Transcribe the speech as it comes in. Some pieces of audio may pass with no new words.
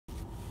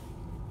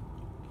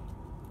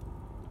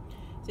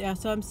Yeah,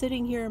 so I'm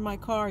sitting here in my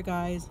car,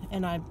 guys,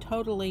 and I'm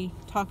totally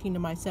talking to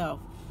myself.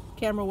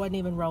 Camera wasn't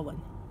even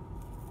rolling.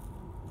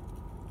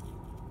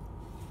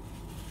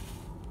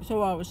 So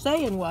what I was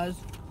saying was,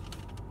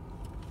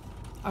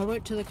 I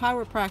went to the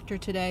chiropractor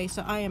today,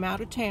 so I am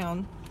out of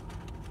town.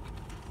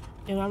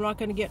 And I'm not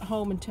going to get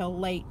home until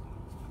late,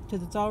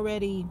 because it's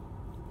already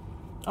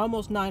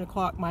almost 9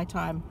 o'clock my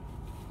time.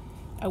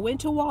 I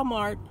went to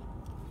Walmart,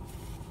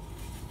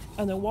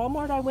 and the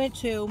Walmart I went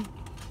to,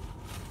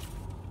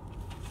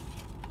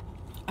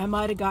 I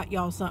might have got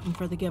y'all something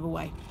for the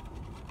giveaway.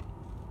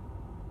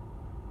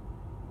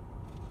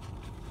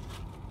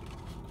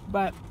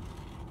 But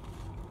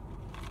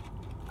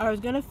I was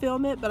going to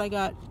film it, but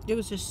it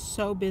was just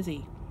so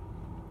busy.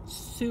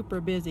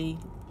 Super busy.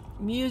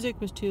 Music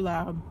was too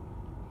loud.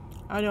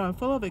 I know, I'm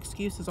full of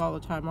excuses all the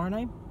time, aren't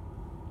I?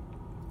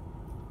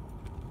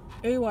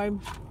 Anyway.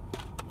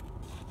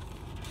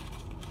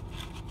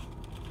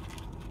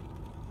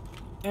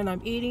 And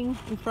I'm eating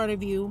in front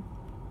of you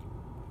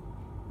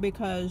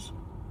because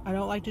I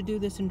don't like to do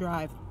this and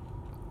drive.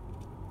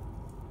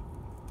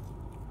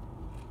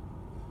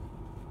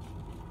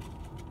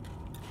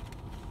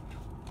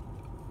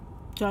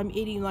 So I'm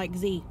eating like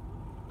Z.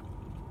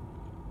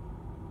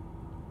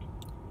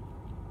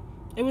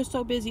 It was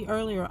so busy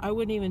earlier, I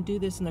wouldn't even do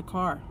this in the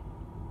car.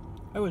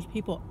 There was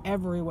people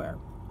everywhere.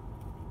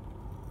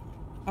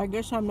 I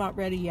guess I'm not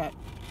ready yet.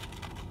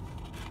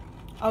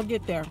 I'll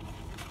get there.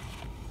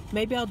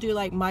 Maybe I'll do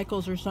like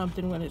Michael's or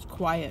something when it's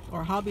quiet,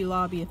 or Hobby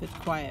Lobby if it's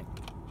quiet.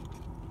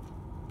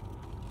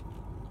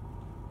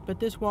 But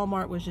this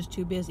Walmart was just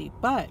too busy.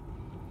 But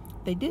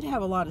they did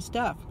have a lot of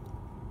stuff.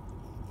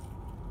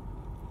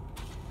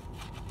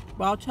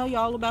 Well, I'll tell you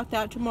all about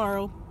that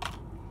tomorrow.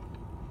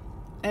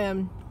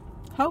 And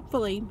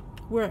hopefully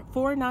we're at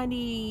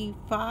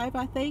 $4.95,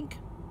 I think.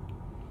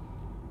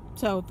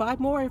 So 5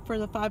 more for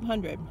the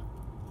 500.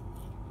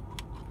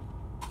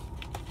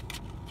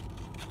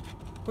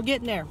 We're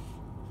getting there.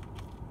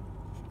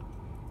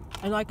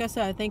 And like I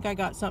said, I think I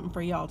got something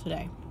for y'all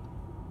today.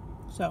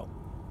 So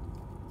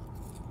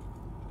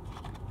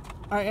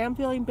I am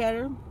feeling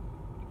better.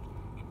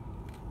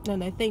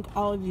 And I thank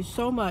all of you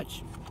so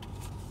much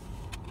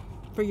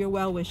for your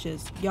well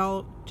wishes.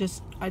 Y'all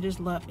I just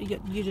love,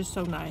 you're just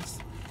so nice.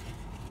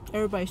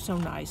 Everybody's so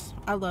nice.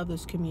 I love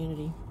this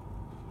community.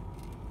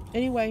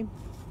 Anyway,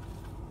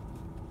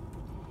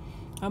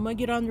 I'm gonna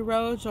get on the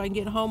road so I can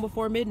get home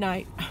before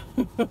midnight.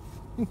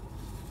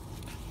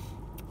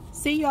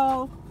 See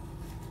y'all.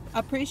 I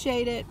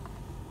appreciate it.